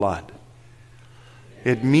blood.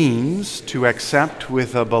 It means to accept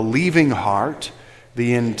with a believing heart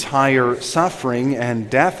the entire suffering and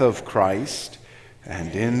death of Christ,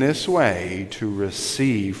 and in this way to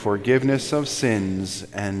receive forgiveness of sins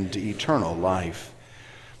and eternal life.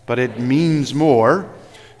 But it means more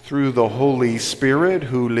through the Holy Spirit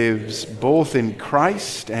who lives both in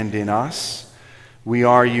Christ and in us. We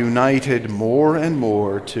are united more and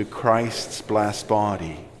more to Christ's blessed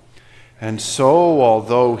body. And so,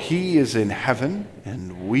 although he is in heaven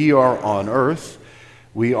and we are on earth,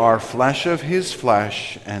 we are flesh of his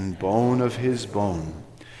flesh and bone of his bone.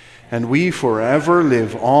 And we forever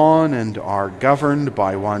live on and are governed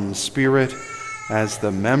by one Spirit, as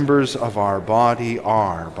the members of our body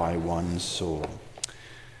are by one soul.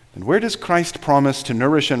 And where does Christ promise to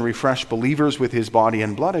nourish and refresh believers with his body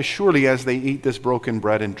and blood? As surely as they eat this broken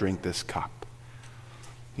bread and drink this cup.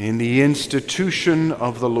 In the institution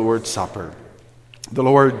of the Lord's Supper, the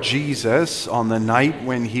Lord Jesus, on the night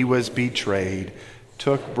when he was betrayed,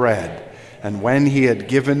 took bread, and when he had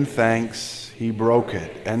given thanks, he broke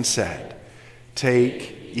it and said,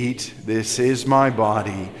 "Take, eat, this is my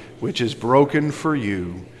body, which is broken for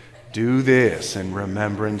you. Do this in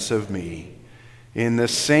remembrance of me." In the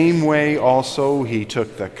same way also he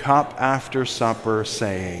took the cup after supper,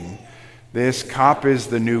 saying, "This cup is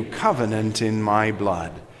the new covenant in my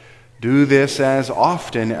blood. Do this as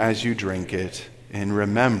often as you drink it in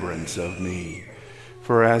remembrance of me.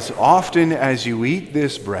 For as often as you eat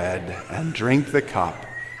this bread and drink the cup,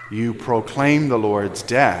 you proclaim the Lord's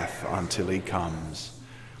death until he comes."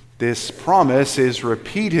 This promise is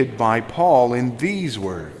repeated by Paul in these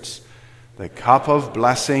words, "The cup of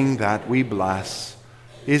blessing that we bless,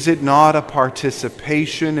 is it not a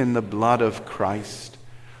participation in the blood of Christ?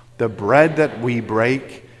 The bread that we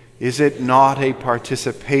break, is it not a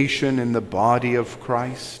participation in the body of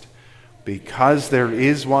Christ? Because there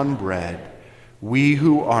is one bread, we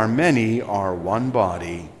who are many are one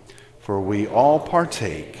body, for we all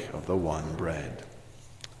partake of the one bread."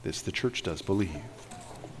 This the church does believe.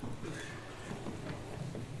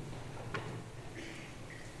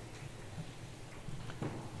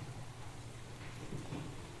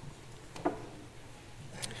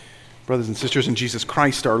 Brothers and sisters in Jesus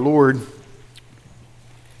Christ our Lord,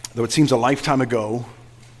 though it seems a lifetime ago,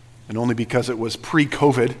 and only because it was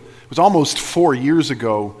pre-COVID, it was almost 4 years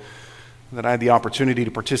ago that I had the opportunity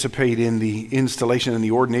to participate in the installation and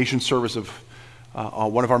the ordination service of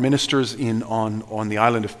one of our ministers on the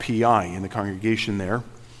island of PI in the congregation there.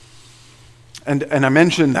 And I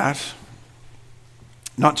mentioned that,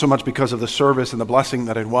 not so much because of the service and the blessing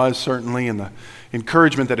that it was, certainly, and the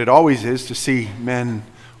encouragement that it always is to see men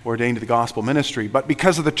ordained to the gospel ministry, but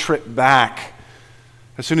because of the trip back.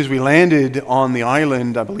 As soon as we landed on the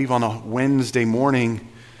island, I believe on a Wednesday morning,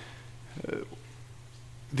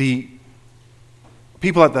 the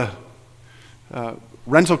people at the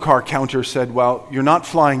rental car counter said, "Well, you're not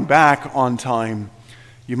flying back on time.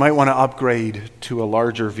 You might want to upgrade to a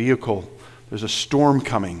larger vehicle. There's a storm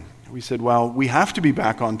coming." We said, "Well, we have to be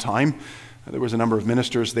back on time." There was a number of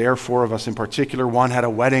ministers there, 4 of us in particular. One had a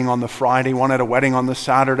wedding on the Friday, one had a wedding on the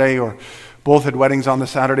Saturday, or both had weddings on the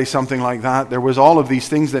Saturday, something like that. There was all of these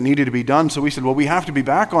things that needed to be done. So we said, "Well, we have to be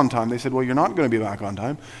back on time." They said, "Well, you're not going to be back on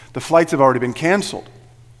time. The flights have already been canceled."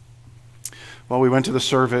 Well, we went to the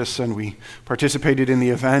service and we participated in the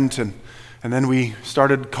event, and then we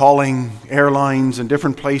started calling airlines and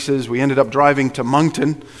different places. We ended up driving to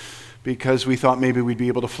Moncton because we thought maybe we'd be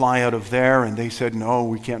able to fly out of there, and they said, "No,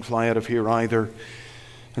 we can't fly out of here either."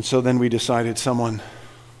 And so then we decided, someone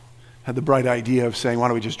had the bright idea of saying, "Why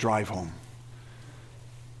don't we just drive home?"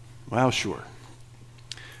 Well, sure.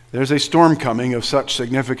 There's a storm coming of such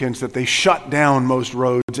significance that they shut down most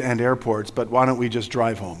roads and airports, but why don't we just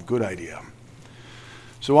drive home? Good idea.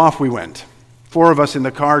 So off we went. 4 of us in the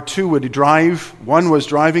car, 2 would drive. 1 was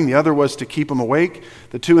driving, the other was to keep them awake.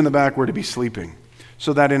 The 2 in the back were to be sleeping,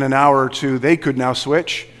 so that in an hour or 2 they could now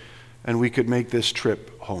switch and we could make this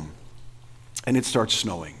trip home. And it starts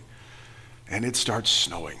snowing. And it starts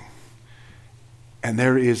snowing. And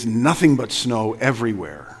there is nothing but snow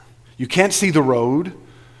everywhere. You can't see the road.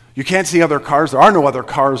 You can't see other cars. There are no other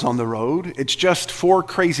cars on the road. It's just 4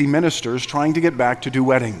 crazy ministers trying to get back to do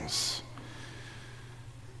weddings.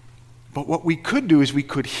 But what we could do is we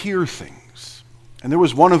could hear things. And there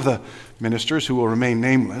was one of the ministers, who will remain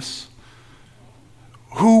nameless,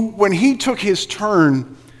 who, when he took his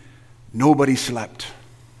turn, nobody slept.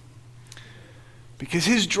 Because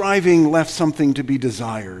his driving left something to be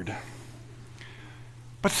desired.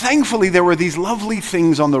 But thankfully, there were these lovely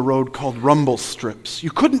things on the road called rumble strips.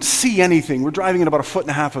 You couldn't see anything. We're driving in about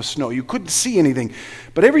 1.5 feet of snow. You couldn't see anything.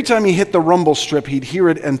 But every time he hit the rumble strip, he'd hear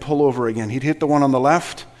it and pull over again. He'd hit the one on the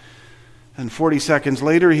left, and 40 seconds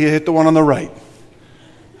later, he'd hit the one on the right.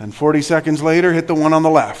 And 40 seconds later, hit the one on the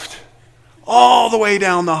left. All the way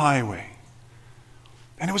down the highway.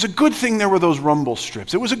 And it was a good thing there were those rumble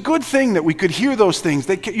strips. It was a good thing that we could hear those things.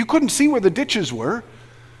 You couldn't see where the ditches were,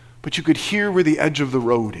 but you could hear where the edge of the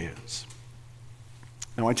road is.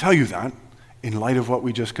 Now, I tell you that in light of what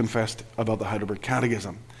we just confessed about the Heidelberg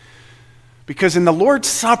Catechism. Because in the Lord's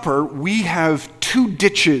Supper, we have 2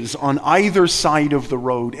 ditches on either side of the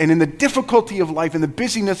road. And in the difficulty of life, in the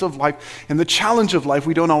busyness of life, in the challenge of life,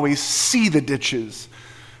 we don't always see the ditches.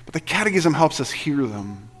 But the Catechism helps us hear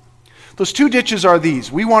them. Those 2 ditches are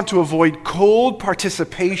these. We want to avoid cold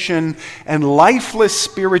participation and lifeless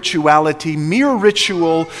spirituality, mere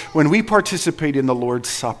ritual, when we participate in the Lord's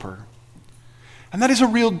Supper. And that is a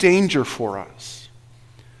real danger for us.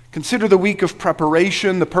 Consider the week of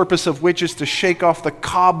preparation, the purpose of which is to shake off the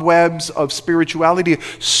cobwebs of spirituality,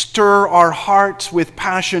 stir our hearts with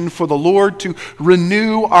passion for the Lord, to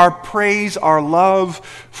renew our praise, our love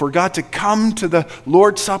for God, to come to the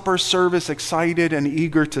Lord's Supper service excited and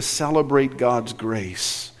eager to celebrate God's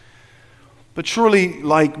grace. But surely,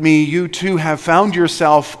 like me, you too have found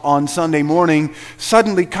yourself on Sunday morning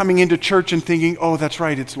suddenly coming into church and thinking, oh, that's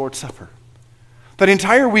right, it's Lord's Supper. That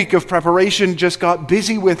entire week of preparation just got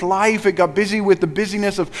busy with life. It got busy with the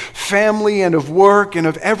busyness of family and of work and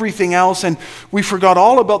of everything else. And we forgot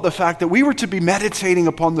all about the fact that we were to be meditating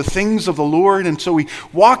upon the things of the Lord. And so we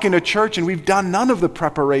walk into church and we've done none of the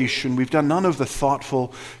preparation. We've done none of the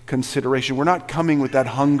thoughtful consideration. We're not coming with that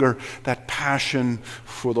hunger, that passion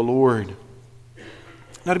for the Lord.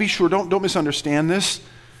 Now, to be sure, don't misunderstand this.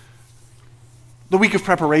 The week of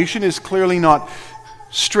preparation is clearly not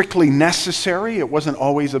strictly necessary. It wasn't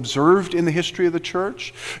always observed in the history of the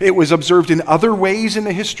church. It was observed in other ways in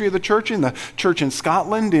the history of the church. In the church in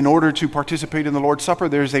Scotland, in order to participate in the Lord's Supper,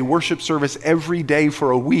 there's a worship service every day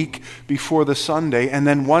for a week before the Sunday, and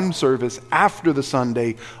then one service after the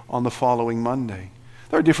Sunday on the following Monday.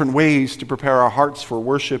 There are different ways to prepare our hearts for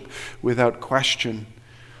worship, without question.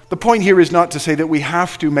 The point here is not to say that we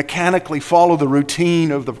have to mechanically follow the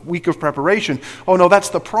routine of the week of preparation. Oh no, that's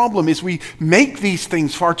the problem, is we make these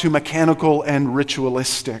things far too mechanical and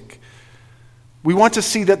ritualistic. We want to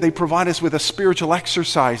see that they provide us with a spiritual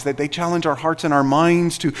exercise, that they challenge our hearts and our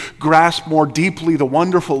minds to grasp more deeply the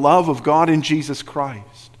wonderful love of God in Jesus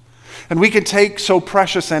Christ. And we can take so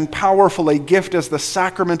precious and powerful a gift as the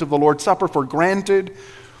sacrament of the Lord's Supper for granted,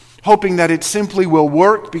 hoping that it simply will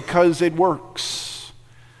work because it works.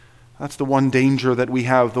 That's the one danger that we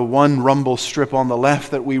have, the one rumble strip on the left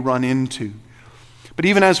that we run into. But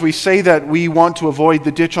even as we say that, we want to avoid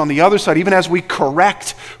the ditch on the other side. Even as we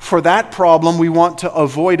correct for that problem, we want to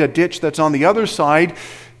avoid a ditch that's on the other side,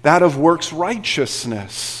 that of works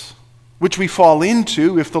righteousness, which we fall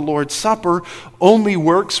into if the Lord's Supper only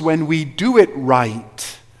works when we do it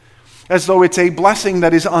right, as though it's a blessing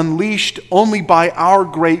that is unleashed only by our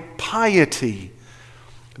great piety.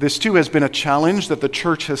 This too has been a challenge that the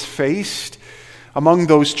church has faced. Among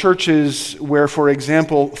those churches where, for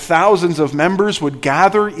example, thousands of members would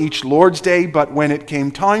gather each Lord's Day, but when it came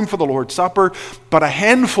time for the Lord's Supper, but a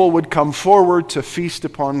handful would come forward to feast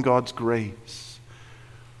upon God's grace.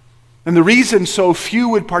 And the reason so few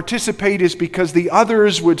would participate is because the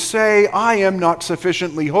others would say, I am not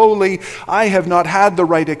sufficiently holy, I have not had the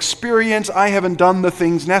right experience, I haven't done the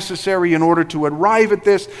things necessary in order to arrive at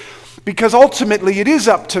this. Because ultimately it is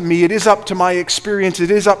up to me, it is up to my experience, it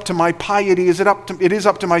is up to my piety, it is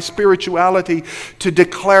up to my spirituality to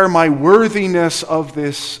declare my worthiness of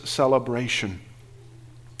this celebration.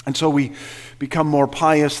 And so we become more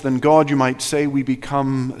pious than God, you might say. We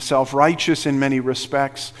become self-righteous in many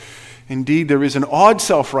respects. Indeed, there is an odd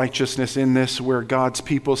self-righteousness in this where God's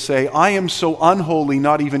people say, I am so unholy,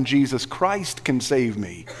 not even Jesus Christ can save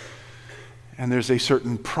me. And there's a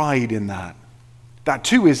certain pride in that. That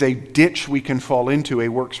too is a ditch we can fall into, a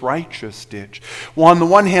works righteous ditch. Well, on the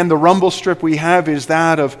one hand, the rumble strip we have is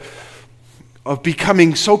that of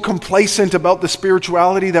becoming so complacent about the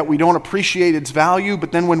spirituality that we don't appreciate its value,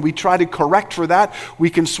 but then when we try to correct for that,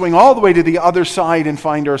 we can swing all the way to the other side and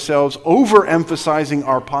find ourselves overemphasizing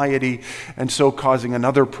our piety and so causing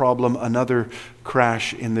another problem, another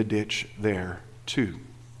crash in the ditch there too.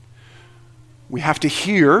 We have to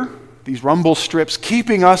hear these rumble strips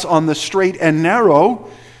keeping us on the straight and narrow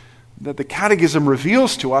that the Catechism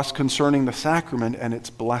reveals to us concerning the sacrament and its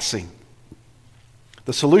blessing.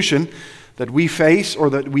 The solution that we face or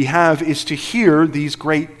that we have is to hear these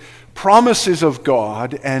great promises of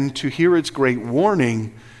God and to hear its great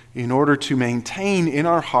warning in order to maintain in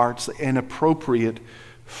our hearts an appropriate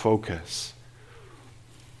focus.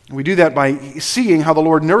 We do that by seeing how the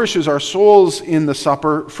Lord nourishes our souls in the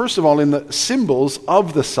supper, first of all in the symbols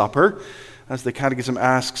of the supper. As the Catechism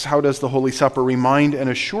asks, how does the Holy Supper remind and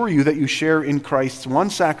assure you that you share in Christ's one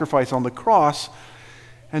sacrifice on the cross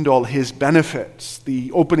and all his benefits?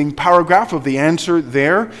 The opening paragraph of the answer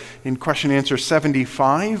there in question answer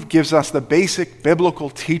 75 gives us the basic biblical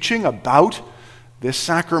teaching about this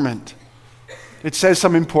sacrament. It says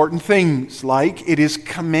some important things like it is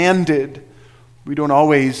commanded. We don't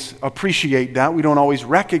always appreciate that. We don't always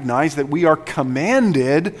recognize that we are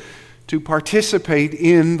commanded to participate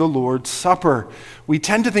in the Lord's Supper. We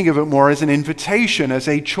tend to think of it more as an invitation, as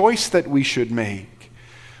a choice that we should make.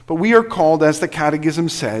 But we are called, as the Catechism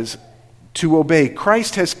says, to obey.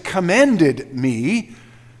 Christ has commanded me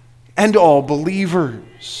and all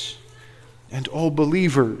believers. And all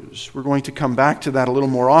believers. We're going to come back to that a little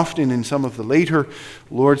more often in some of the later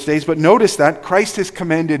Lord's days. But notice that Christ has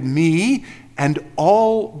commanded me and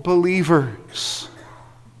all believers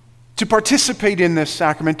to participate in this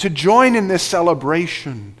sacrament, to join in this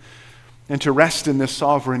celebration, and to rest in this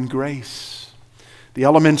sovereign grace. The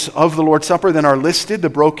elements of the Lord's Supper then are listed: the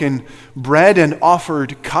broken bread and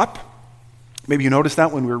offered cup. Maybe you noticed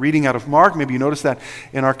that when we were reading out of Mark. Maybe you noticed that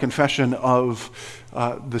in our confession of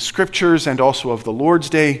the Scriptures and also of the Lord's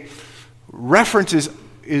Day. Reference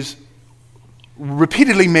is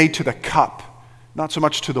repeatedly made to the cup, not so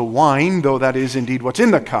much to the wine, though that is indeed what's in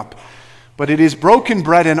the cup. But it is broken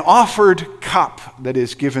bread and offered cup that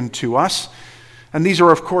is given to us. And these are,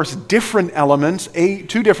 of course, different elements,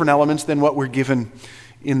 two different elements than what we're given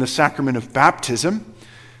in the sacrament of baptism.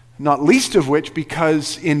 Not least of which,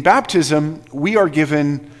 because in baptism, we are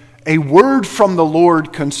given a word from the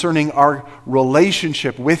Lord concerning our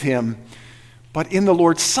relationship with Him. But in the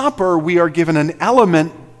Lord's Supper, we are given an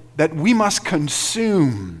element that we must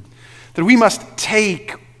consume, that we must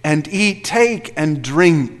take and eat, take and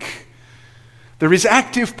drink. There is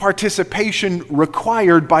active participation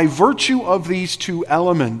required by virtue of these two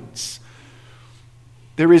elements.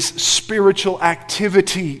 There is spiritual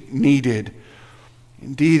activity needed.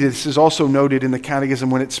 Indeed, this is also noted in the Catechism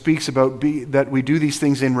when it speaks about that we do these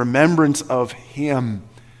things in remembrance of Him.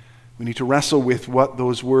 We need to wrestle with what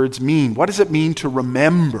those words mean. What does it mean to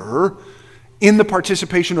remember in the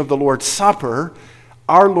participation of the Lord's Supper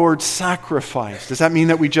our Lord's sacrifice? Does that mean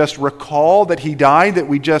that we just recall that He died, that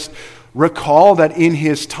we just recall that in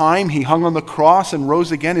His time He hung on the cross and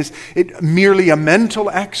rose again? Is it merely a mental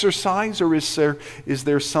exercise, or is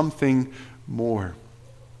there something more?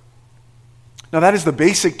 Now, that is the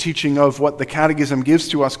basic teaching of what the Catechism gives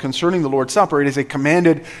to us concerning the Lord's Supper. It is a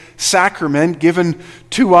commanded sacrament given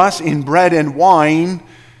to us in bread and wine,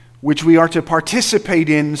 which we are to participate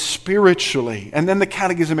in spiritually. And then the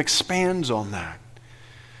Catechism expands on that.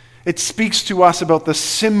 It speaks to us about the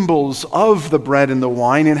symbols of the bread and the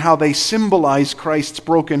wine and how they symbolize Christ's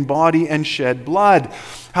broken body and shed blood.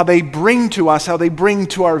 How they bring to us, how they bring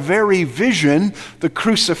to our very vision the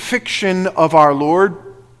crucifixion of our Lord,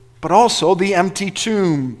 but also the empty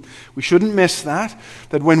tomb. We shouldn't miss that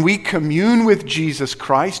when we commune with Jesus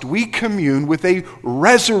Christ, we commune with a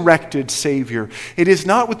resurrected Savior. It is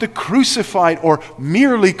not with the crucified or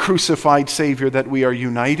merely crucified Savior that we are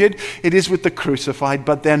united. It is with the crucified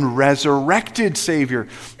but then resurrected Savior.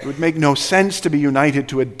 It would make no sense to be united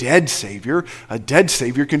to a dead Savior. A dead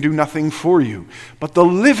Savior can do nothing for you. But the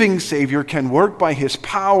living Savior can work by His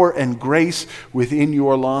power and grace within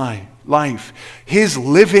your life. His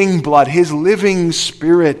living blood, His living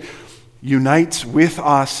Spirit unites with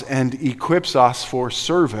us and equips us for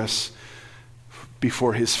service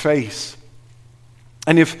before His face.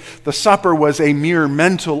 And if the supper was a mere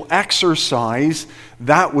mental exercise,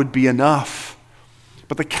 that would be enough.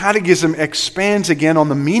 But the Catechism expands again on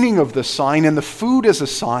the meaning of the sign and the food as a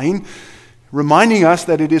sign, reminding us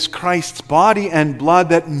that it is Christ's body and blood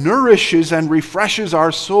that nourishes and refreshes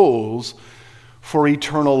our souls for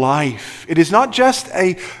eternal life. It is not just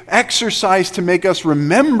an exercise to make us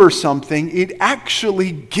remember something, it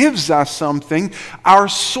actually gives us something. Our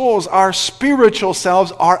souls, our spiritual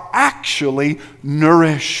selves are actually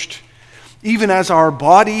nourished. Even as our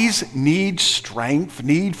bodies need strength,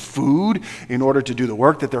 need food in order to do the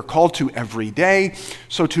work that they're called to every day,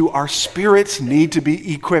 so too our spirits need to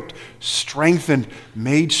be equipped, strengthened,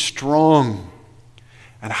 made strong.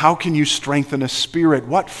 And how can you strengthen a spirit?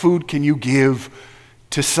 What food can you give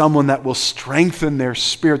to someone that will strengthen their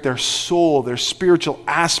spirit, their soul, their spiritual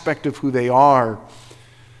aspect of who they are?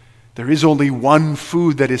 There is only one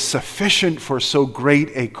food that is sufficient for so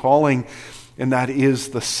great a calling, and that is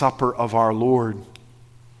the supper of our Lord.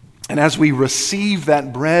 And as we receive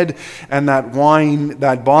that bread and that wine,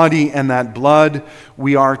 that body and that blood,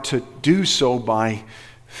 we are to do so by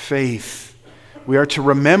faith. We are to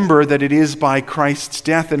remember that it is by Christ's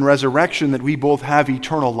death and resurrection that we both have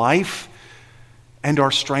eternal life and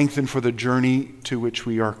are strengthened for the journey to which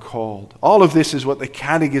we are called. All of this is what the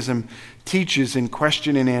Catechism teaches in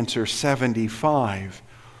Question and Answer 75.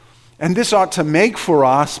 And this ought to make for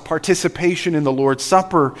us participation in the Lord's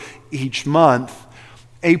Supper each month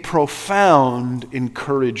a profound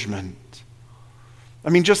encouragement. I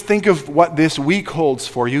mean, just think of what this week holds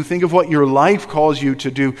for you. Think of what your life calls you to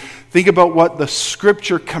do. Think about what the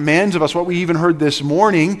Scripture commands of us, what we even heard this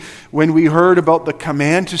morning when we heard about the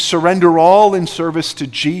command to surrender all in service to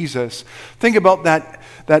Jesus. Think about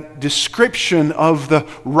that description of the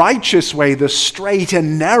righteous way, the straight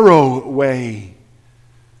and narrow way,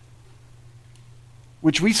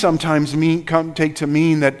 which we sometimes take to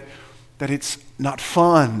mean that it's not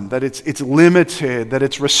fun, that it's limited, that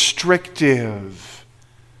it's restrictive.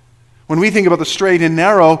 When we think about the straight and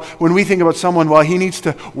narrow, when we think about someone, well, he needs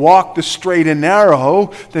to walk the straight and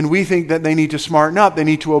narrow, then we think that they need to smarten up, they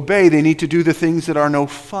need to obey, they need to do the things that are no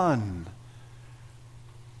fun.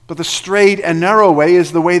 But the straight and narrow way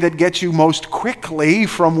is the way that gets you most quickly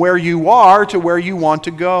from where you are to where you want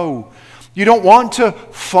to go. You don't want to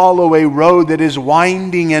follow a road that is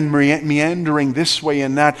winding and meandering this way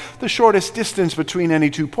and that. The shortest distance between any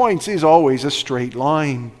 2 points is always a straight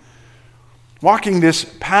line. Walking this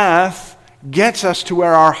path gets us to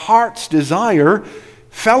where our hearts desire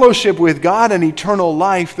fellowship with God and eternal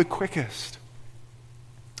life the quickest.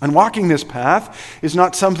 And walking this path is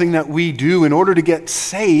not something that we do in order to get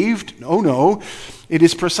saved. No. It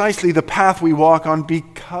is precisely the path we walk on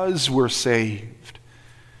because we're saved.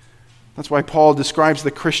 That's why Paul describes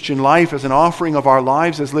the Christian life as an offering of our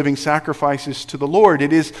lives as living sacrifices to the Lord.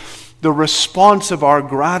 It is the response of our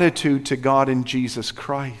gratitude to God in Jesus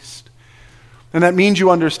Christ. And that means you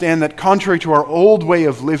understand that contrary to our old way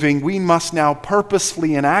of living, we must now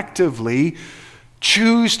purposefully and actively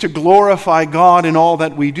choose to glorify God in all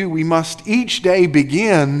that we do. We must each day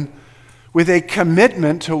begin with a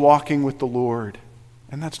commitment to walking with the Lord.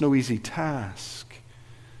 And that's no easy task.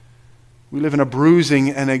 We live in a bruising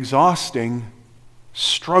and exhausting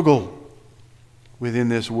struggle within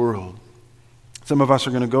this world. Some of us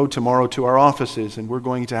are going to go tomorrow to our offices, and we're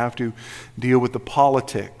going to have to deal with the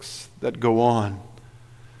politics that go on.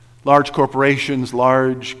 Large corporations,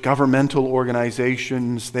 large governmental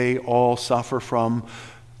organizations, they all suffer from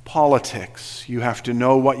politics. You have to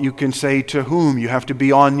know what you can say to whom. You have to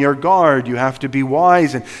be on your guard. You have to be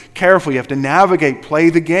wise and careful. You have to navigate, play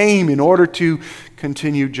the game in order to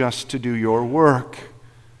continue just to do your work.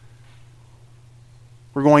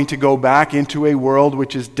 We're going to go back into a world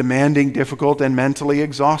which is demanding, difficult, and mentally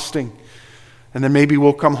exhausting. And then maybe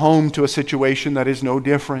we'll come home to a situation that is no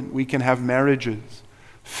different. We can have marriages,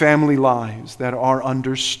 family lives that are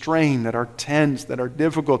under strain, that are tense, that are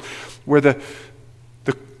difficult, where the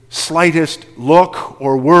slightest look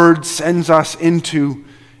or word sends us into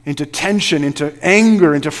tension, into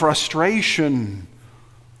anger, into frustration.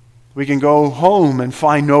 We can go home and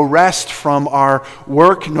find no rest from our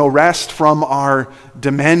work, no rest from our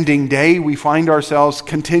demanding day. We find ourselves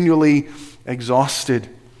continually exhausted.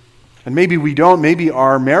 And maybe we don't. Maybe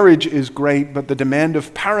our marriage is great, but the demand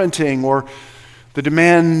of parenting or the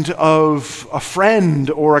demand of a friend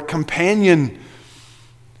or a companion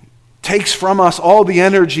takes from us all the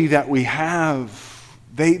energy that we have.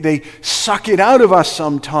 They suck it out of us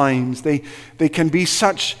sometimes. They can be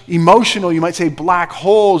such emotional, you might say, black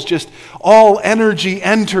holes. Just all energy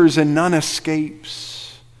enters and none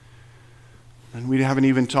escapes. And we haven't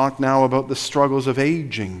even talked now about the struggles of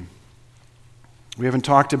aging. We haven't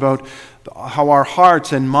talked about how our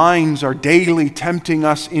hearts and minds are daily tempting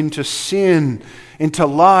us into sin, into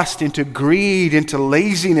lust, into greed, into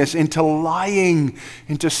laziness, into lying,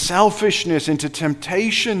 into selfishness, into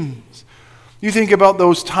temptations. You think about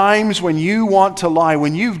those times when you want to lie,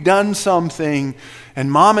 when you've done something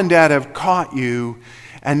and mom and dad have caught you,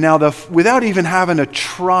 and now without even having a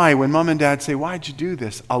try, when mom and dad say, "Why'd you do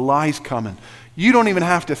this?" A lie's coming. You don't even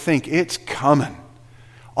have to think, it's coming.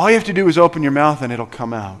 All you have to do is open your mouth and it'll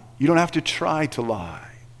come out. You don't have to try to lie.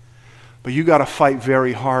 But you got to fight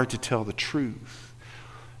very hard to tell the truth.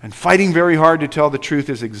 And fighting very hard to tell the truth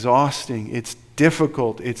is exhausting. It's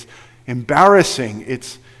difficult. It's embarrassing.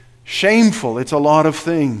 It's shameful. It's a lot of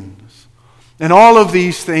things. And all of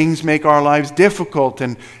these things make our lives difficult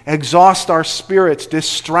and exhaust our spirits,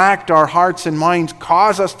 distract our hearts and minds,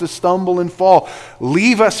 cause us to stumble and fall,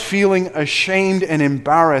 leave us feeling ashamed and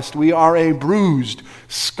embarrassed. We are a bruised,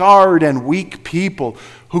 scarred, and weak people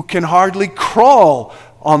who can hardly crawl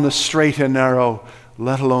on the straight and narrow,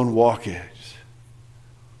 let alone walk it.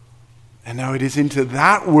 And now it is into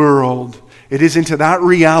that world, it is into that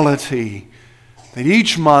reality that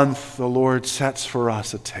each month the Lord sets for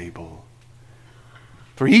us a table.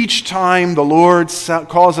 For each time the Lord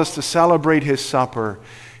calls us to celebrate His supper,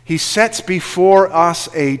 He sets before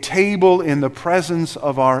us a table in the presence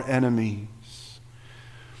of our enemies.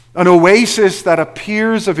 An oasis that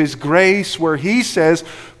appears of His grace where He says,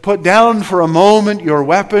 put down for a moment your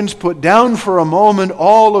weapons, put down for a moment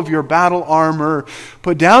all of your battle armor,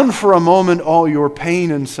 put down for a moment all your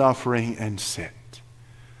pain and suffering, and sit.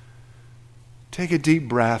 Take a deep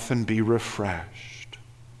breath and be refreshed.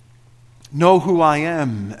 Know who I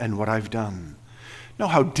am and what I've done. Know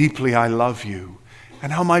how deeply I love you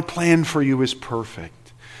and how my plan for you is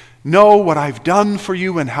perfect. Know what I've done for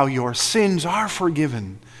you and how your sins are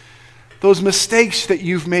forgiven. Those mistakes that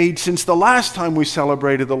you've made since the last time we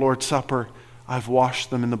celebrated the Lord's Supper, I've washed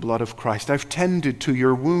them in the blood of Christ. I've tended to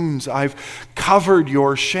your wounds. I've covered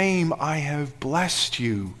your shame. I have blessed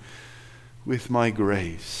you with my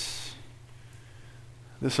grace.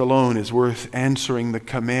 This alone is worth answering the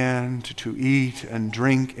command to eat and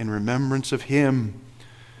drink in remembrance of Him.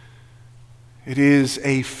 It is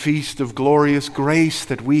a feast of glorious grace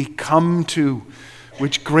that we come to,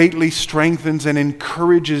 which greatly strengthens and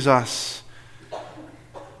encourages us.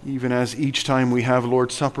 Even as each time we have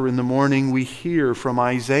Lord's Supper in the morning, we hear from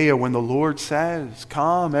Isaiah when the Lord says,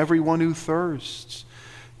 come, everyone who thirsts.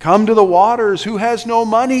 Come to the waters. Who has no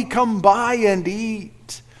money, come buy and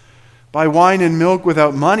eat. Buy wine and milk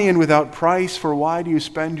without money and without price, for why do you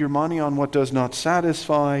spend your money on what does not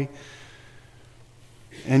satisfy,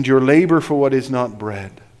 and your labor for what is not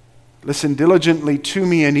bread? Listen diligently to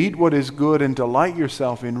me and eat what is good, and delight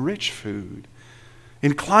yourself in rich food.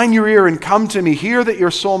 Incline your ear and come to me. Hear that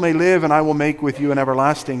your soul may live, and I will make with you an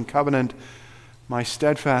everlasting covenant, my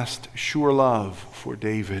steadfast, sure love for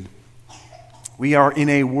David. We are in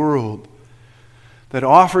a world that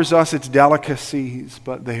offers us its delicacies,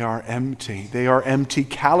 but they are empty. They are empty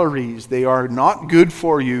calories. They are not good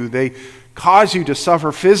for you. They cause you to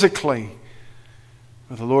suffer physically.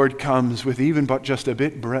 But the Lord comes with even but just a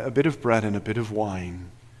bit of bread and a bit of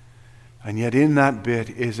wine. And yet in that bit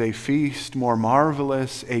is a feast more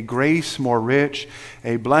marvelous, a grace more rich,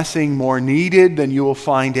 a blessing more needed than you will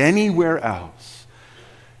find anywhere else.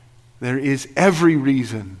 There is every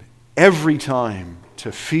reason, every time,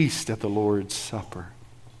 to feast at the Lord's Supper.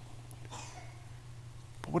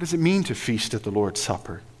 But what does it mean to feast at the Lord's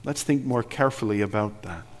Supper? Let's think more carefully about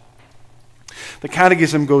that. The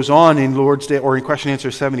Catechism goes on in Lord's Day, or in Question Answer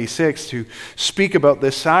 76, to speak about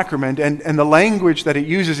this sacrament, and the language that it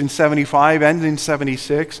uses in 75 and in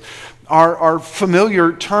 76 are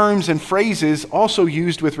familiar terms and phrases also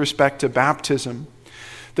used with respect to baptism.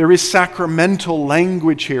 There is sacramental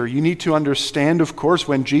language here. You need to understand, of course,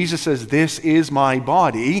 when Jesus says, this is my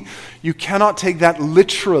body, you cannot take that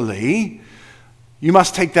literally. You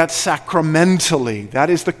must take that sacramentally. That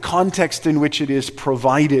is the context in which it is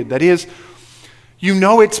provided. That is, you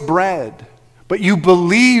know it's bread, but you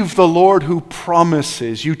believe the Lord who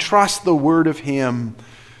promises. You trust the word of Him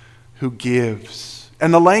who gives.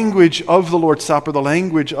 And the language of the Lord's Supper, the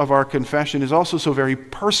language of our confession, is also so very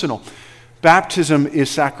personal. Baptism is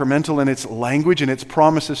sacramental in its language and its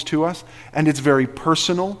promises to us, and it's very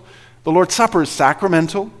personal. The Lord's Supper is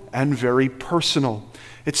sacramental and very personal.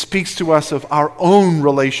 It speaks to us of our own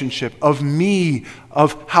relationship, of me,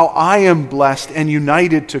 of how I am blessed and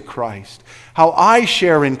united to Christ, how I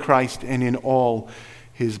share in Christ and in all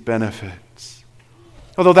His benefits.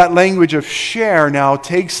 Although that language of share now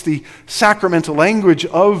takes the sacramental language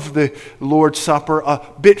of the Lord's Supper a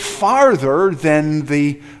bit farther than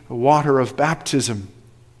the water of baptism.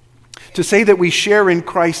 To say that we share in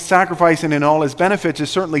Christ's sacrifice and in all His benefits is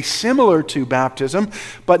certainly similar to baptism,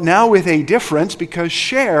 but now with a difference, because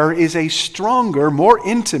share is a stronger, more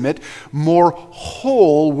intimate, more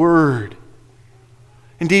whole word.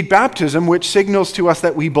 Indeed, baptism, which signals to us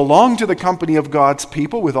that we belong to the company of God's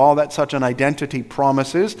people with all that such an identity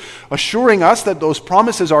promises, assuring us that those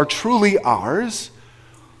promises are truly ours,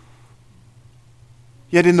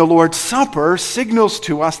 yet in the Lord's Supper signals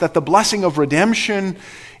to us that the blessing of redemption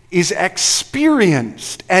is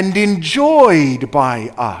experienced and enjoyed by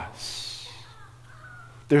us.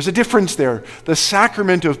 There's a difference there. The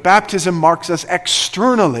sacrament of baptism marks us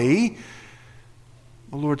externally.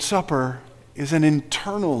 The Lord's Supper is an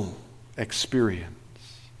internal experience.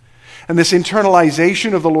 And this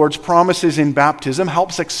internalization of the Lord's promises in baptism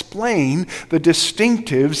helps explain the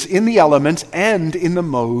distinctives in the elements and in the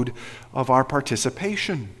mode of our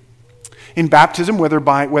participation. In baptism,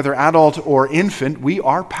 whether adult or infant, we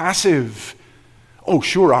are passive. Oh,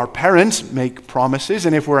 sure, our parents make promises,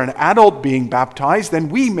 and if we're an adult being baptized, then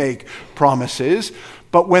we make promises.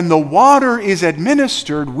 But when the water is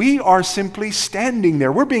administered, we are simply standing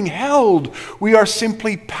there. We're being held. We are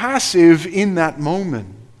simply passive in that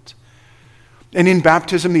moment. And in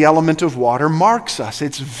baptism, the element of water marks us.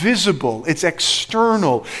 It's visible. It's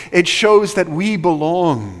external. It shows that we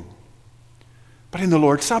belong. But in the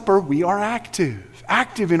Lord's Supper, we are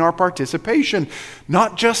active in our participation.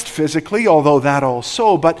 Not just physically, although that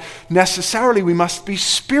also, but necessarily we must be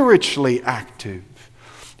spiritually active.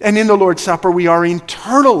 And in the Lord's Supper, we are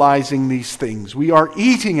internalizing these things. We are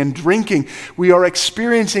eating and drinking. We are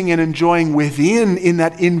experiencing and enjoying within, in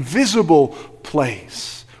that invisible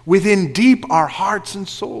place. Within deep our hearts and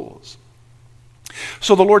souls.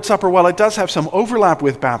 So the Lord's Supper, while it does have some overlap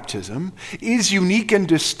with baptism, is unique and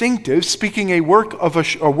distinctive, speaking a word of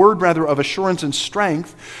assurance and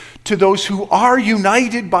strength to those who are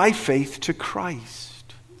united by faith to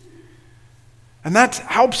Christ. And that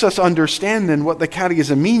helps us understand then what the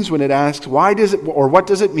Catechism means when it asks, what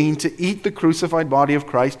does it mean to eat the crucified body of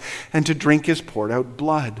Christ and to drink his poured out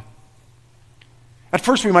blood? At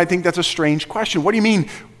first we might think that's a strange question. What do you mean?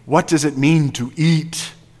 What does it mean to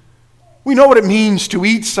eat? We know what it means to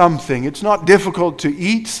eat something. It's not difficult to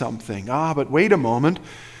eat something. But wait a moment.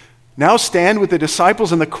 Now stand with the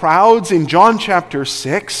disciples and the crowds in John chapter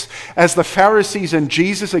 6 as the Pharisees and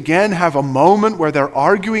Jesus again have a moment where they're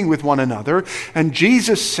arguing with one another. And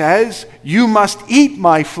Jesus says, "You must eat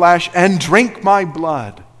my flesh and drink my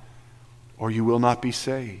blood, or you will not be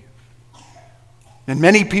saved." And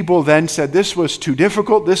many people then said this was too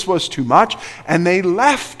difficult, this was too much, and they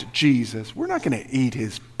left Jesus. We're not going to eat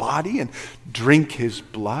his body and drink his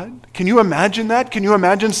blood. Can you imagine that? Can you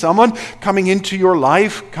imagine someone coming into your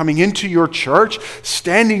life, coming into your church,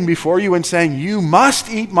 standing before you and saying, "You must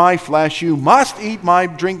eat my flesh, you must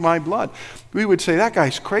drink my blood"? We would say, that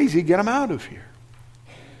guy's crazy, get him out of here.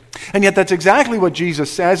 And yet that's exactly what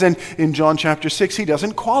Jesus says, and in John chapter 6, he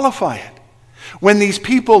doesn't qualify it. When these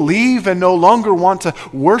people leave and no longer want to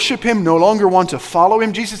worship him, no longer want to follow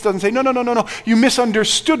him, Jesus doesn't say, no, you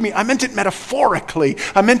misunderstood me. I meant it metaphorically.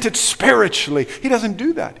 I meant it spiritually. He doesn't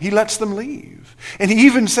do that. He lets them leave. And he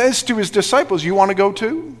even says to his disciples, you want to go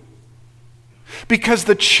too? Because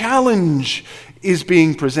the challenge is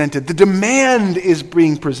being presented. The demand is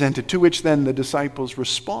being presented, to which then the disciples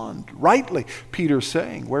respond. Rightly, Peter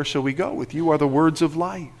saying, "Where shall we go? With you are the words of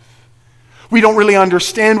life." We don't really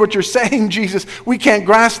understand what you're saying, Jesus. We can't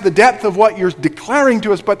grasp the depth of what you're declaring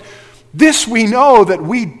to us, but this we know, that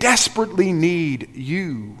we desperately need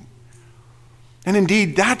you. And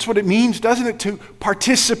indeed, that's what it means, doesn't it, to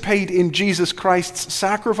participate in Jesus Christ's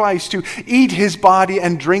sacrifice, to eat his body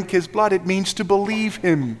and drink his blood. It means to believe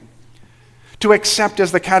him, to accept,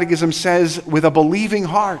 as the Catechism says, with a believing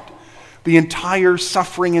heart, the entire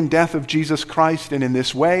suffering and death of Jesus Christ, and in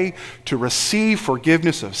this way, to receive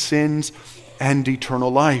forgiveness of sins and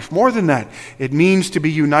eternal life. More than that, it means to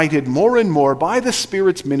be united more and more by the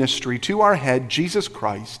Spirit's ministry to our head, Jesus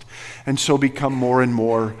Christ, and so become more and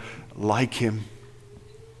more like him.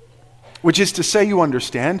 Which is to say, you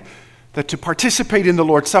understand, that to participate in the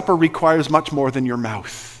Lord's Supper requires much more than your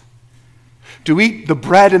mouth. To eat the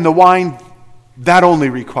bread and the wine, that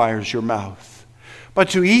only requires your mouth.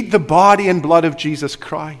 But to eat the body and blood of Jesus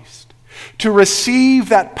Christ, to receive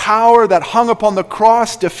that power that hung upon the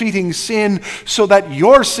cross, defeating sin, so that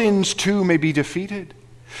your sins too may be defeated.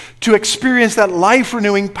 To experience that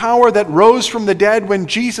life-renewing power that rose from the dead when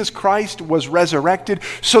Jesus Christ was resurrected,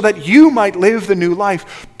 so that you might live the new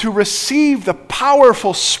life. To receive the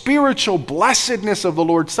powerful spiritual blessedness of the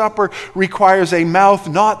Lord's Supper requires a mouth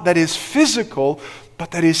not that is physical,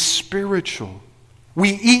 but that is spiritual.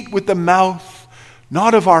 We eat with the mouth,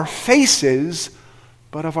 not of our faces,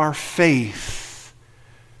 but of our faith,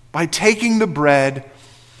 by taking the bread,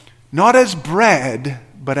 not as bread,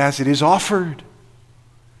 but as it is offered.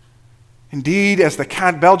 Indeed, as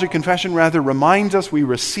the Belgic Confession reminds us, we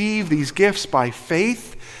receive these gifts by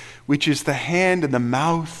faith, which is the hand and the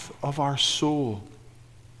mouth of our soul.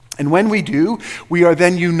 And when we do, we are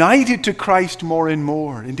then united to Christ more and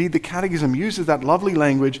more. Indeed, the Catechism uses that lovely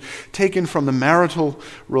language taken from the marital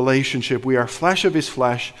relationship. We are flesh of his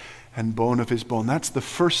flesh and bone of his bone. That's the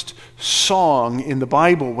first song in the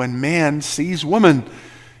Bible when man sees woman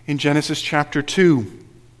in Genesis chapter 2.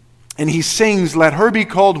 And he sings, "Let her be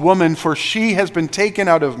called woman, for she has been taken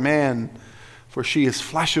out of man. for she is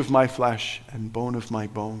flesh of my flesh and bone of my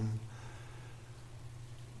bone.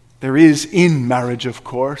 There is in marriage, of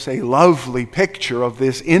course, a lovely picture of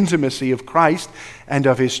this intimacy of Christ and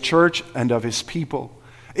of his church and of his people.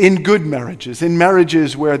 In good marriages, in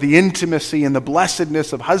marriages where the intimacy and the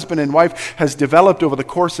blessedness of husband and wife has developed over the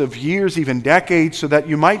course of years, even decades, so that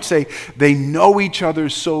you might say they know each other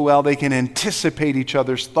so well, they can anticipate each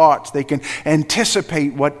other's thoughts, they can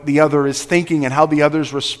anticipate what the other is thinking and how the other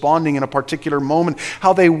is responding in a particular moment,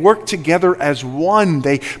 how they work together as one,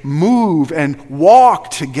 they move and walk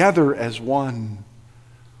together as one.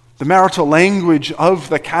 The marital language of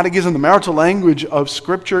the Catechism, the marital language of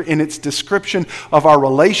Scripture in its description of our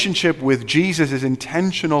relationship with Jesus is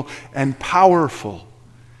intentional and powerful.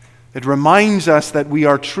 It reminds us that we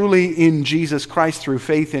are truly in Jesus Christ through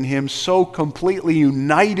faith in him, so completely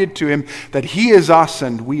united to him that he is us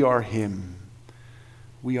and we are him.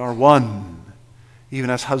 We are one,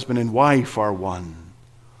 even as husband and wife are one.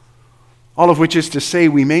 All of which is to say,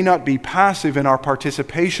 we may not be passive in our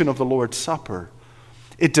participation of the Lord's Supper.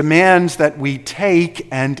 It demands that we take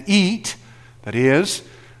and eat, that is,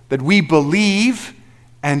 that we believe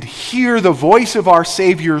and hear the voice of our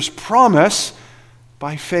Savior's promise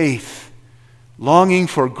by faith, longing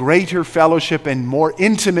for greater fellowship and more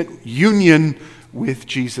intimate union with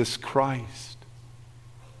Jesus Christ.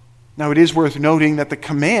 Now, it is worth noting that the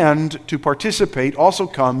command to participate also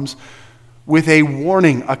comes with a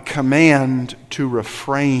warning, a command to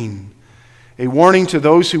refrain. A warning to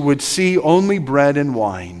those who would see only bread and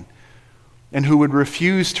wine and who would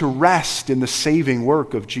refuse to rest in the saving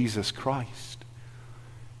work of Jesus Christ.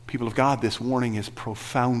 People of God, this warning is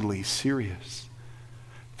profoundly serious.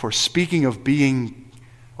 For speaking of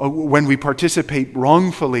when we participate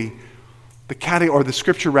wrongfully, the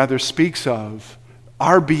Scripture speaks of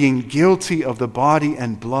our being guilty of the body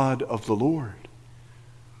and blood of the Lord.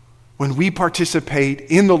 When we participate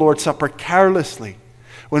in the Lord's Supper carelessly,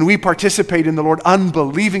 when we participate in the Lord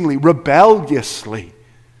unbelievingly, rebelliously,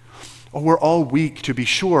 we're all weak, to be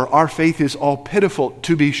sure. Our faith is all pitiful,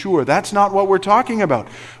 to be sure. That's not what we're talking about.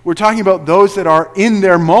 We're talking about those that are in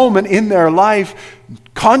their moment, in their life,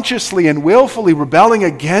 consciously and willfully rebelling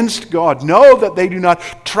against God. Know that they do not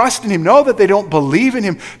trust in him. Know that they don't believe in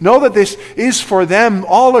him. Know that this is for them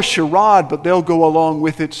all a charade, but they'll go along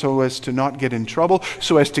with it so as to not get in trouble,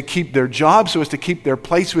 so as to keep their job, so as to keep their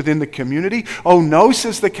place within the community. Oh, no,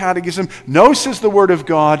 says the Catechism. No, says the Word of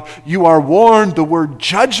God. You are warned. The word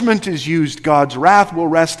judgment is used. God's wrath will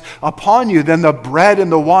rest upon you. Then the bread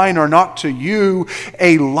and the wine are not to you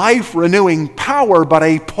a life-renewing power, but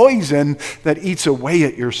a poison that eats away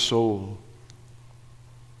at your soul.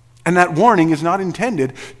 And that warning is not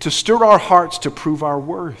intended to stir our hearts to prove our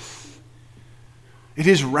worth. It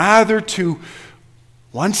is rather to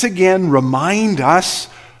once again remind us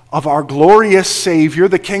of our glorious Savior,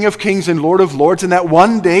 the King of Kings and Lord of Lords, and that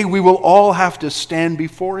one day we will all have to stand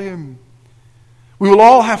before him. We will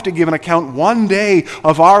all have to give an account one day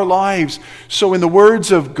of our lives. So in the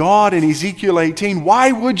words of God in Ezekiel 18,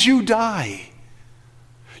 why would you die?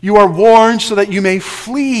 You are warned so that you may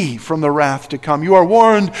flee from the wrath to come. You are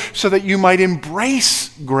warned so that you might embrace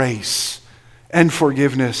grace and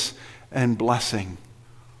forgiveness and blessing.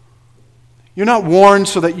 You're not warned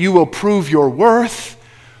so that you will prove your worth.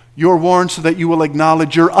 You're warned so that you will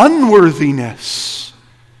acknowledge your unworthiness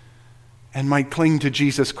and might cling to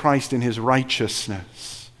Jesus Christ in his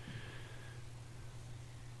righteousness.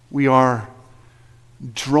 We are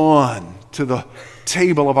drawn to the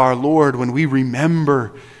table of our Lord when we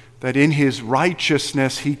remember that in his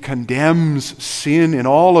righteousness he condemns sin in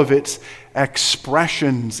all of its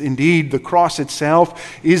expressions. Indeed, the cross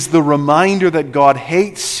itself is the reminder that God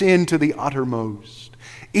hates sin to the uttermost.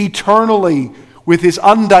 Eternally, with his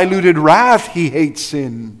undiluted wrath, he hates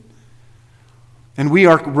sin. And we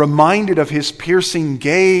are reminded of his piercing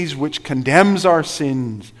gaze which condemns our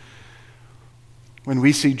sins when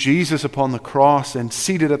we see Jesus upon the cross and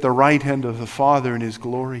seated at the right hand of the Father in his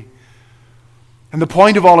glory. And the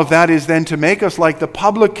point of all of that is then to make us like the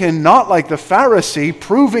publican, not like the Pharisee,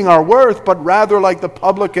 proving our worth, but rather like the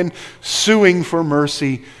publican, suing for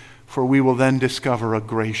mercy, for we will then discover a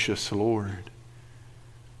gracious Lord.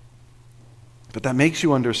 But that makes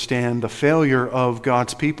you understand the failure of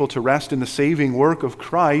God's people to rest in the saving work of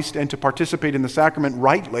Christ and to participate in the sacrament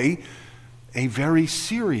rightly, a very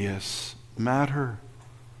serious matter.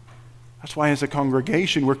 That's why as a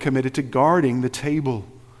congregation we're committed to guarding the table.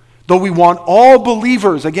 Though we want all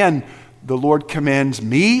believers, again, the Lord commands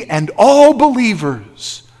me and all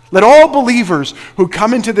believers. Let all believers who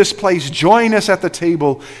come into this place join us at the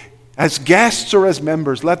table as guests or as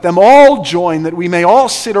members. Let them all join that we may all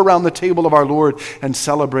sit around the table of our Lord and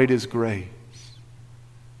celebrate his grace.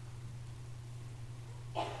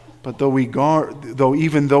 But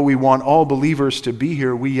even though we want all believers to be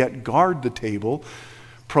here, we yet guard the table,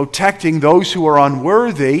 protecting those who are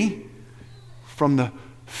unworthy from the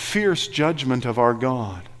fierce judgment of our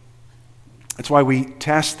God. That's why we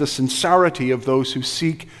test the sincerity of those who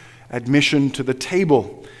seek admission to the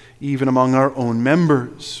table, even among our own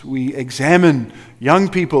members. We examine young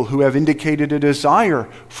people who have indicated a desire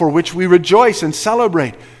for which we rejoice and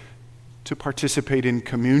celebrate to participate in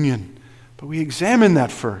communion. But we examine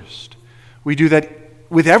that first. We do that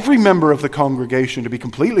with every member of the congregation, to be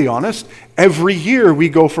completely honest. Every year we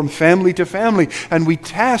go from family to family and we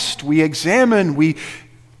test, we examine, we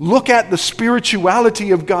look at the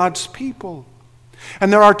spirituality of God's people.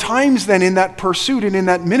 And there are times then in that pursuit and in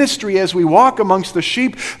that ministry as we walk amongst the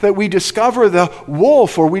sheep that we discover the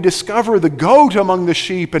wolf or we discover the goat among the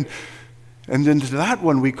sheep. And into that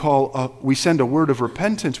one we send a word of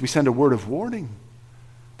repentance, we send a word of warning.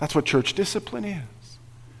 That's what church discipline is.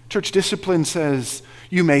 Church discipline says,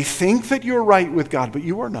 you may think that you're right with God, but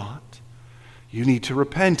you are not. You need to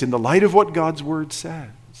repent in the light of what God's word says.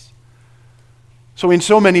 So in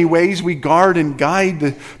so many ways, we guard and guide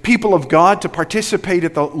the people of God to participate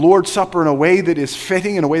at the Lord's Supper in a way that is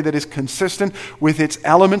fitting, in a way that is consistent with its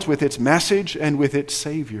elements, with its message, and with its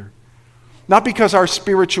Savior. Not because our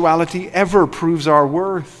spirituality ever proves our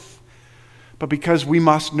worth, but because we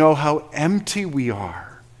must know how empty we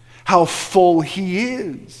are, how full He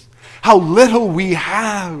is, how little we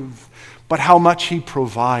have, but how much He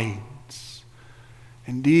provides.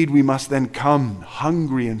 Indeed, we must then come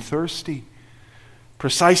hungry and thirsty,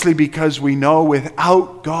 precisely because we know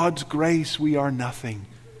without God's grace we are nothing.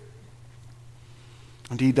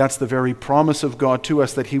 Indeed, that's the very promise of God to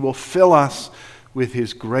us, that He will fill us with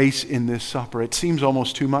His grace in this supper. It seems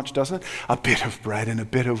almost too much, doesn't it? A bit of bread and a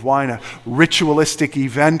bit of wine, a ritualistic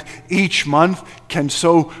event each month can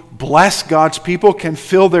so bless God's people, can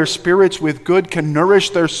fill their spirits with good, can nourish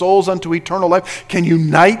their souls unto eternal life, can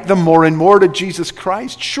unite them more and more to Jesus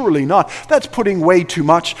Christ? Surely not. That's putting way too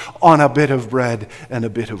much on a bit of bread and a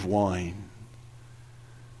bit of wine.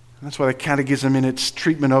 That's why the Catechism in its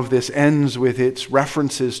treatment of this ends with its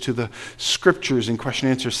references to the Scriptures in question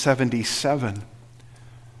and answer 77.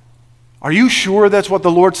 Are you sure that's what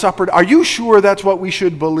the Lord's Supper? Are you sure that's what we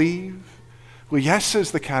should believe? Well, yes,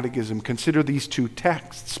 says the Catechism. Consider these two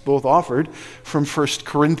texts, both offered from 1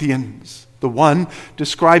 Corinthians. The one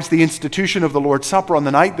describes the institution of the Lord's Supper on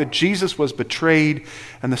the night that Jesus was betrayed,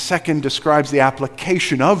 and the second describes the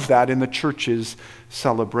application of that in the church's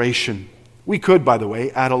celebration. We could, by the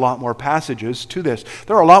way, add a lot more passages to this.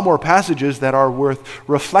 There are a lot more passages that are worth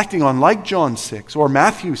reflecting on, like John 6 or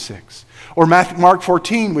Matthew 6 or Mark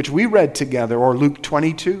 14, which we read together, or Luke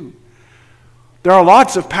 22. There are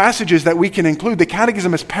lots of passages that we can include. The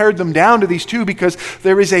Catechism has pared them down to these two because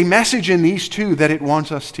there is a message in these two that it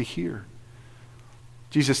wants us to hear.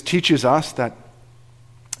 Jesus teaches us that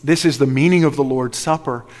this is the meaning of the Lord's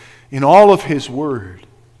Supper in all of His Word.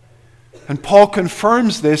 And Paul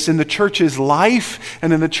confirms this in the church's life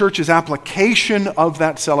and in the church's application of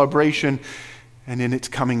that celebration and in its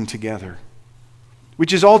coming together.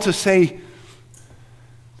 Which is all to say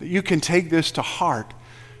that you can take this to heart.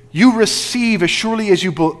 You receive, as surely as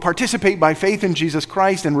you participate by faith in Jesus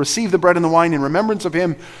Christ and receive the bread and the wine in remembrance of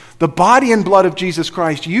Him, the body and blood of Jesus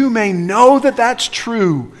Christ, you may know that that's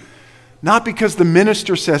true. Not because the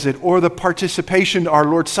minister says it or the participation, our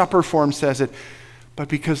Lord's Supper form says it, but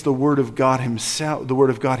because the Word of God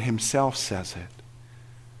Himself says it.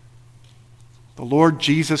 The Lord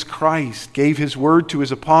Jesus Christ gave His Word to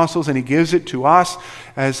His apostles, and He gives it to us.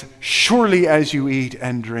 As surely as you eat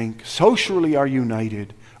and drink, so surely are you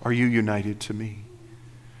united to me.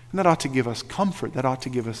 And that ought to give us comfort, that ought to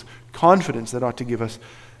give us confidence, that ought to give us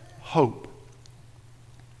hope.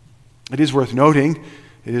 It is worth noting,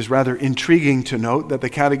 it is rather intriguing to note that the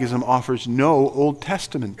Catechism offers no Old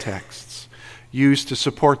Testament texts used to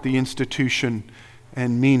support the institution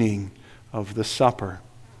and meaning of the supper.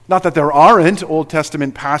 Not that there aren't Old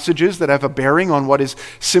Testament passages that have a bearing on what is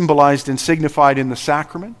symbolized and signified in the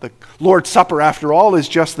sacrament. The Lord's Supper, after all, is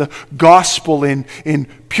just the gospel in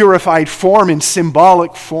purified form, in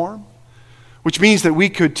symbolic form. Which means that we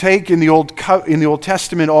could take in the Old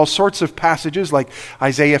Testament all sorts of passages like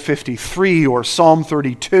Isaiah 53 or Psalm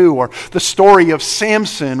 32 or the story of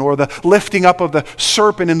Samson or the lifting up of the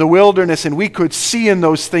serpent in the wilderness, and we could see in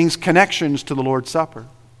those things connections to the Lord's Supper.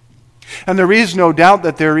 And there is no doubt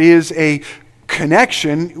that there is a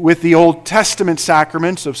connection with the Old Testament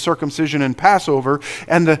sacraments of circumcision and Passover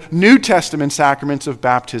and the New Testament sacraments of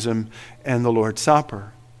baptism and the Lord's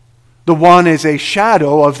Supper. The one is a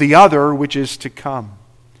shadow of the other which is to come.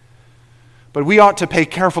 But we ought to pay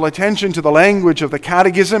careful attention to the language of the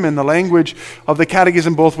Catechism and the language of the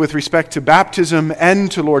Catechism both with respect to baptism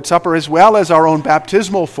and to Lord's Supper, as well as our own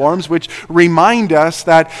baptismal forms, which remind us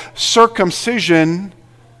that circumcision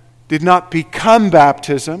did not become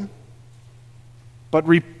baptism, but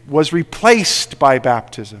was replaced by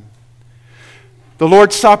baptism. The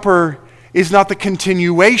Lord's Supper is not the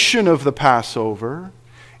continuation of the Passover.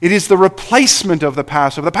 It is the replacement of the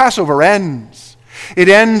Passover. The Passover ends. It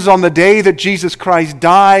ends on the day that Jesus Christ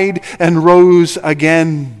died and rose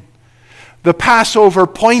again. The Passover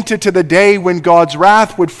pointed to the day when God's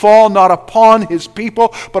wrath would fall not upon his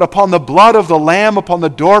people, but upon the blood of the Lamb, upon the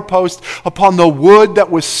doorpost, upon the wood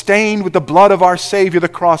that was stained with the blood of our Savior, the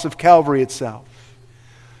cross of Calvary itself.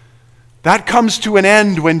 That comes to an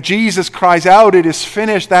end when Jesus cries out, "It is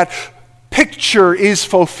finished." That picture is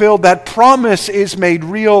fulfilled. That promise is made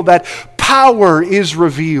real. That power is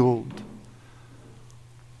revealed.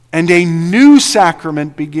 And a new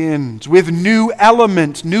sacrament begins with new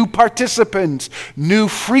elements, new participants, new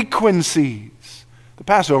frequencies. The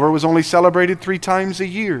Passover was only celebrated 3 times a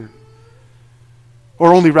year.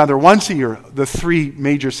 Or only rather once a year. The 3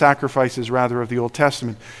 major sacrifices rather of the Old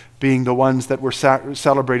Testament being the ones that were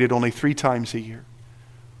celebrated only 3 times a year.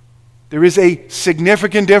 There is a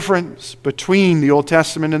significant difference between the Old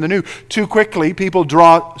Testament and the New. Too quickly, people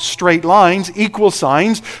draw straight lines, equal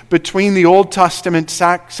signs, between the Old Testament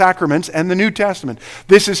sacraments and the New Testament.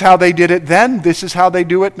 This is how they did it then, this is how they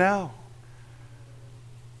do it now.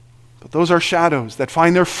 But those are shadows that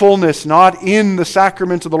find their fullness not in the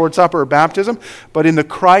sacraments of the Lord's Supper or baptism, but in the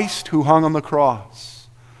Christ who hung on the cross.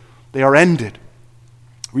 They are ended,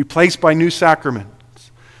 replaced by new sacraments.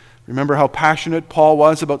 Remember how passionate Paul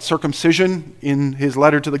was about circumcision in his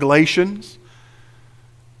letter to the Galatians?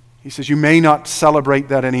 He says, "You may not celebrate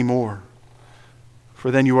that anymore,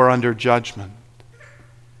 for then you are under judgment.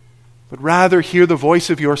 But rather hear the voice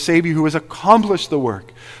of your Savior who has accomplished the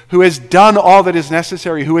work, who has done all that is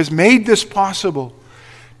necessary, who has made this possible.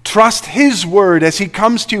 Trust his word as he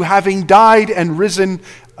comes to you, having died and risen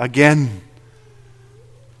again."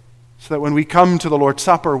 So that when we come to the Lord's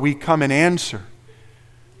Supper, we come in answer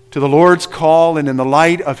to the Lord's call and in the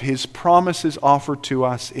light of his promises offered to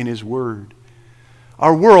us in his word.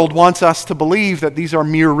 Our world wants us to believe that these are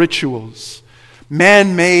mere rituals,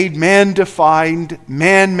 man-made, man-defined,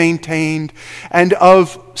 man-maintained, and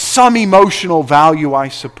of some emotional value, I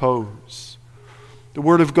suppose. The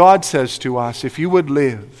Word of God says to us, if you would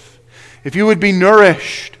live, if you would be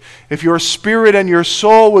nourished, if your spirit and your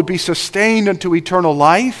soul would be sustained unto eternal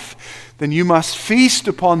life, then you must feast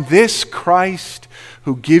upon this Christ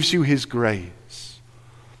who gives you his grace.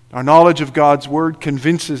 Our knowledge of God's word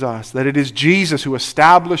convinces us that it is Jesus who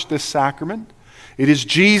established this sacrament. It is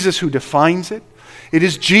Jesus who defines it. It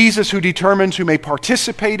is Jesus who determines who may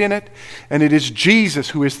participate in it. And it is Jesus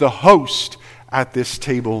who is the host at this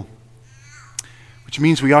table. Which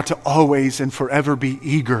means we ought to always and forever be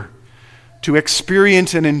eager to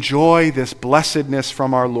experience and enjoy this blessedness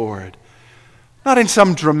from our Lord. Not in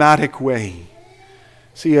some dramatic way.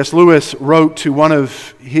 C.S. Lewis wrote to one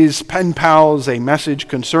of his pen pals a message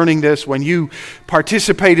concerning this. When you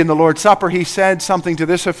participate in the Lord's Supper, he said something to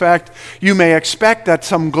this effect: you may expect that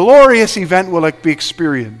some glorious event will be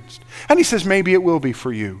experienced. And he says maybe it will be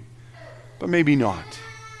for you, but maybe not.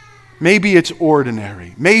 Maybe it's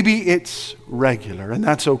ordinary. Maybe it's regular, and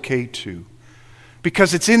that's okay too.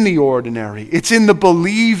 Because it's in the ordinary. It's in the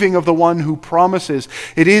believing of the one who promises.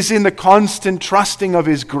 It is in the constant trusting of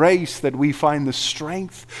his grace that we find the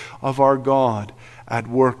strength of our God at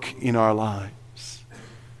work in our lives.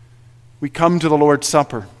 We come to the Lord's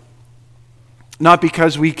Supper not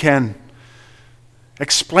because we can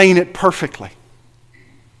explain it perfectly.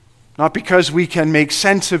 Not because we can make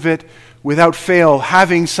sense of it without fail,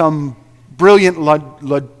 having some brilliant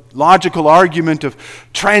logical argument of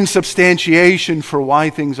transubstantiation for why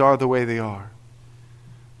things are the way they are.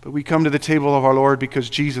 But we come to the table of our Lord because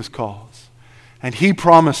Jesus calls, and he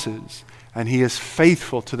promises, and he is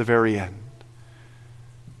faithful to the very end.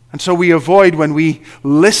 And so we avoid, when we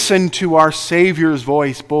listen to our Savior's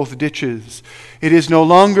voice, both ditches. It is no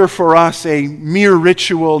longer for us a mere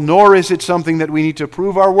ritual, nor is it something that we need to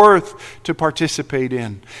prove our worth to participate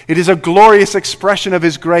in. It is a glorious expression of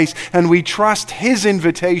his grace, and we trust his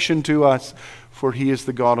invitation to us, for he is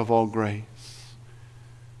the God of all grace.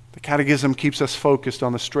 The Catechism keeps us focused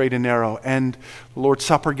on the straight and narrow, and the Lord's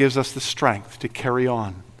Supper gives us the strength to carry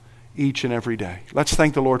on each and every day. Let's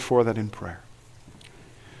thank the Lord for that in prayer.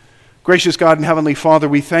 Gracious God and Heavenly Father,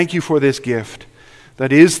 we thank you for this gift,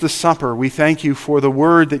 that is the supper. We thank you for the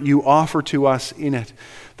word that you offer to us in it,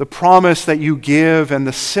 the promise that you give and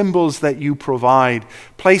the symbols that you provide,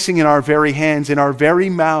 placing in our very hands, in our very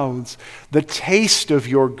mouths, the taste of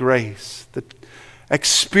your grace, the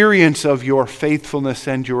experience of your faithfulness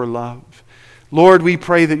and your love. Lord, we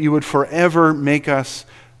pray that you would forever make us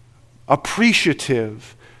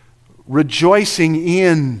appreciative, rejoicing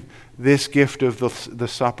in this gift of the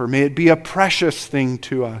supper. May it be a precious thing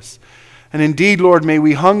to us. And indeed, Lord, may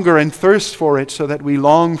we hunger and thirst for it so that we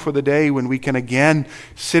long for the day when we can again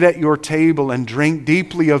sit at your table and drink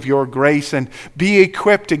deeply of your grace and be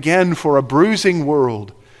equipped again for a bruising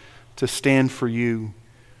world to stand for you.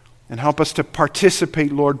 And help us to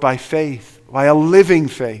participate, Lord, by faith, by a living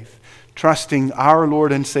faith, trusting our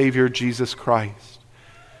Lord and Savior Jesus Christ.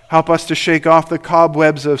 Help us to shake off the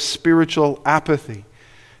cobwebs of spiritual apathy.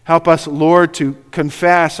 Help us, Lord, to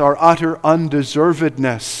confess our utter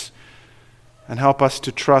undeservedness. And help us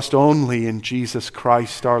to trust only in Jesus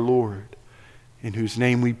Christ our Lord, in whose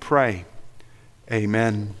name we pray.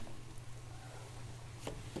 Amen.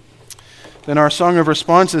 Then our song of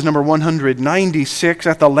response is number 196.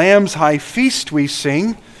 At the Lamb's high feast we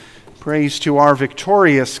sing, praise to our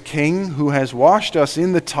victorious King, who has washed us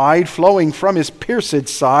in the tide flowing from his pierced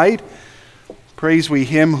side. Praise we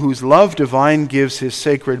him whose love divine gives his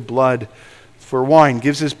sacred blood for wine,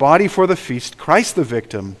 gives his body for the feast, Christ the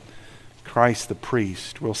victim, Christ the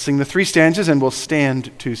priest. We'll sing the three stanzas and we'll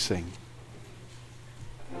stand to sing.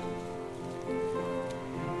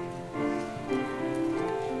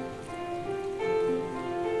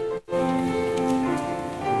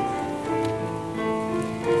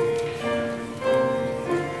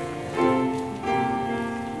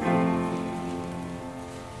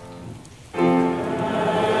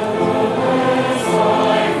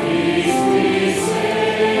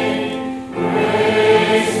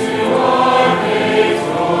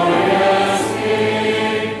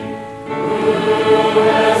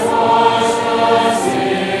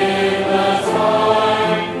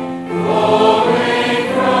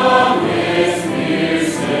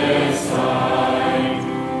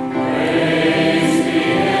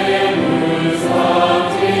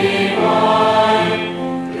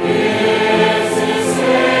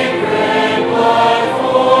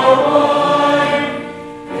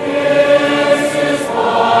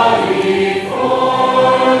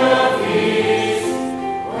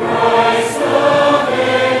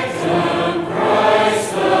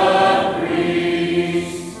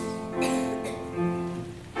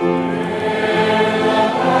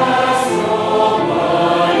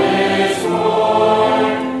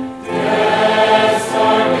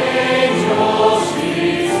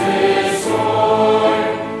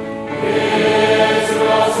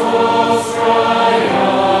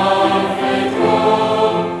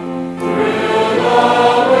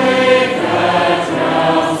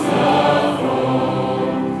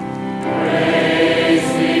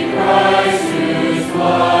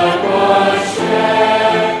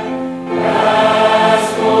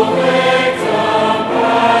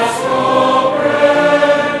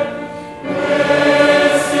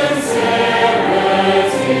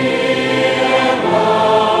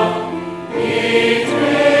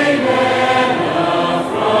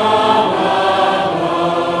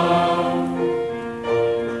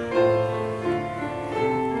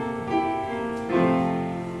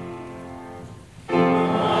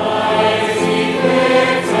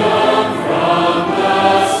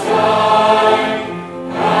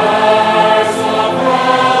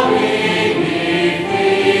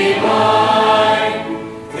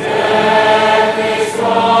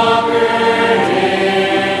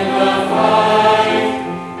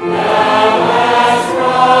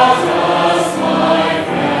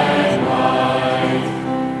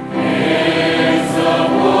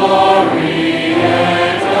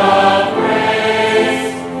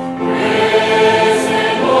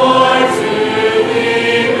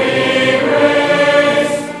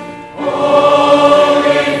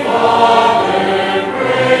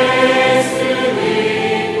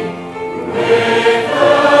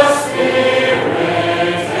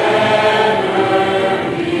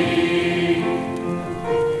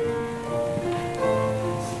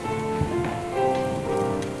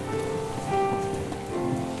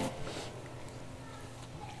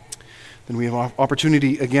 Then we have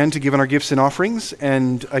opportunity again to give in our gifts and offerings.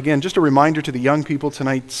 And again, just a reminder to the young people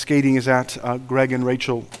tonight, skating is at Greg and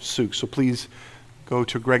Rachel Sukes. So please go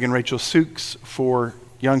to Greg and Rachel Sukes for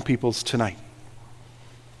young people's tonight.